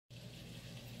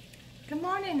Good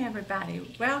morning,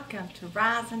 everybody. Welcome to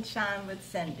Rise and Shine with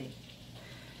Cindee.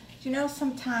 You know,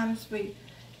 sometimes we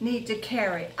need to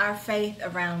carry our faith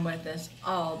around with us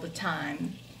all the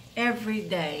time. Every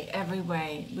day, every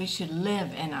way, we should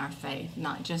live in our faith,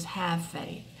 not just have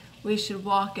faith. We should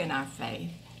walk in our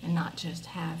faith and not just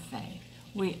have faith.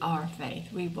 We are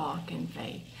faith. We walk in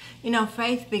faith. You know,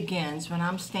 faith begins when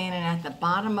I'm standing at the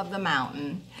bottom of the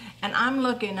mountain and I'm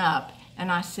looking up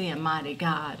and I see a mighty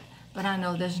God. But I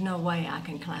know there's no way I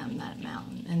can climb that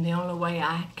mountain. And the only way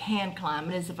I can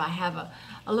climb it is if I have a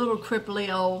little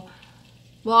cripply old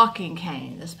walking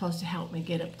cane that's supposed to help me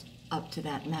get up to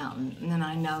that mountain. And then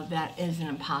I know that is an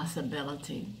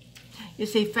impossibility. You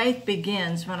see, faith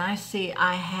begins when I see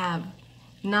I have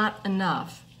not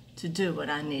enough to do what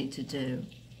I need to do.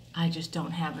 I just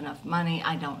don't have enough money.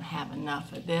 I don't have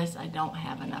enough of this. I don't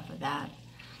have enough of that.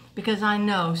 Because I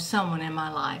know someone in my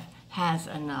life has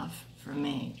enough for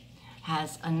me,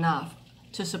 has enough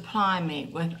to supply me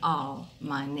with all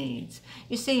my needs.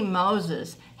 You see,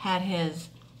 Moses had his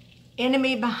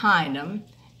enemy behind him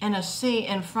and a sea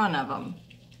in front of him.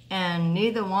 And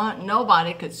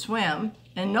nobody could swim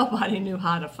and nobody knew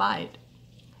how to fight.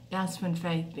 That's when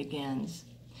faith begins.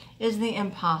 Is the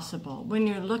impossible. When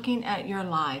you're looking at your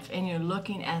life and you're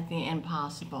looking at the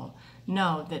impossible,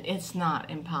 know that it's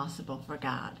not impossible for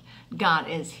God. God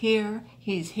is here.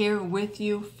 He's here with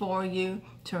you, for you,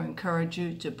 to encourage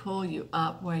you, to pull you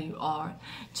up where you are,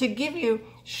 to give you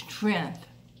strength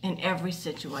in every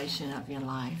situation of your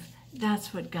life.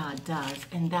 That's what God does,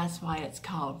 and that's why it's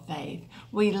called faith.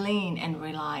 We lean and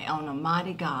rely on a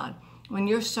mighty God when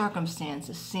your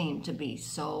circumstances seem to be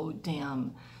so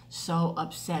dim, so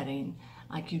upsetting,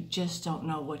 like you just don't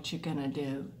know what you're going to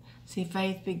do. See,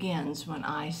 faith begins when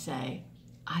I say,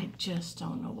 I just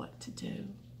don't know what to do.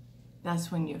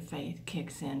 That's when your faith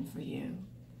kicks in for you.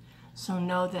 So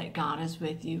know that God is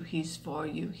with you. He's for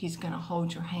you. He's going to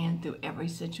hold your hand through every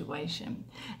situation.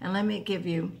 And let me give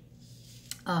you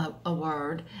a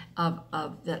word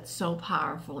that's so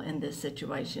powerful in this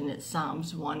situation. It's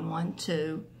Psalms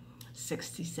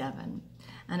 112:67.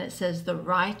 And it says, the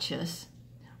righteous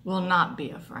will not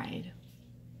be afraid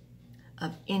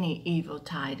of any evil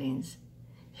tidings.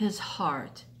 His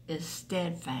heart is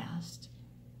steadfast,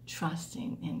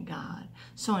 trusting in God.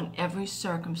 So in every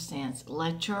circumstance,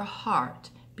 let your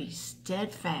heart be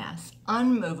steadfast,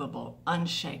 unmovable,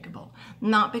 unshakable,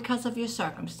 not because of your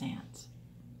circumstance,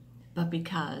 but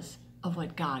because of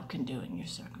what God can do in your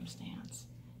circumstance.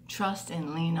 Trust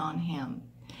and lean on Him.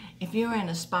 If you're in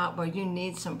a spot where you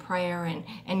need some prayer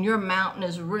and your mountain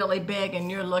is really big and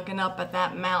you're looking up at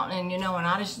that mountain and and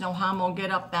I just know how I'm going to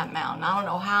get up that mountain. I don't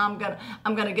know how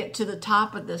I'm going to get to the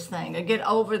top of this thing or get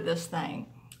over this thing.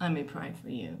 Let me pray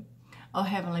for you. Oh,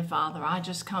 Heavenly Father, I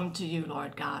just come to you,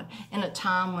 Lord God, in a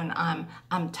time when I'm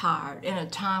tired, in a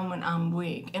time when I'm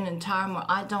weak, in a time where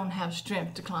I don't have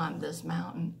strength to climb this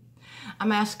mountain.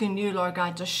 I'm asking you, Lord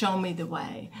God, to show me the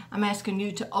way. I'm asking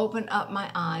you to open up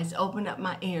my eyes, open up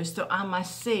my ears so I might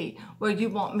see where you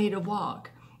want me to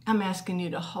walk. I'm asking you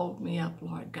to hold me up,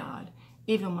 Lord God,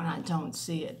 even when I don't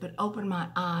see it. But open my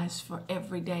eyes for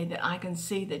every day that I can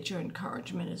see that your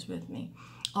encouragement is with me.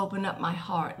 Open up my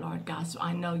heart, Lord God, so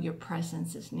I know your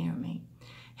presence is near me.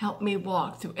 Help me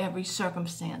walk through every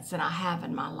circumstance that I have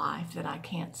in my life that I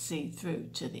can't see through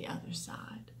to the other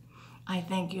side. I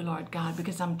thank you, Lord God,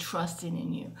 because I'm trusting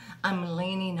in you. I'm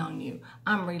leaning on you.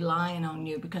 I'm relying on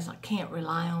you because I can't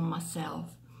rely on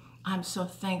myself. I'm so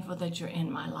thankful that you're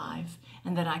in my life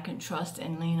and that I can trust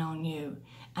and lean on you.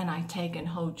 And I take and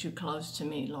hold you close to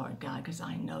me, Lord God, because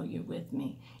I know you're with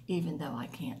me, even though I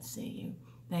can't see you.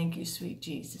 Thank you, sweet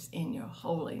Jesus, in your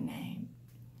holy name.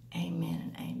 Amen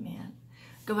and amen.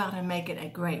 Go out and make it a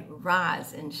great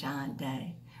rise and shine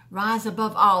day. Rise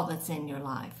above all that's in your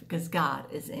life because God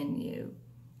is in you.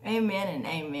 Amen and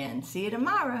amen. See you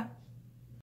tomorrow.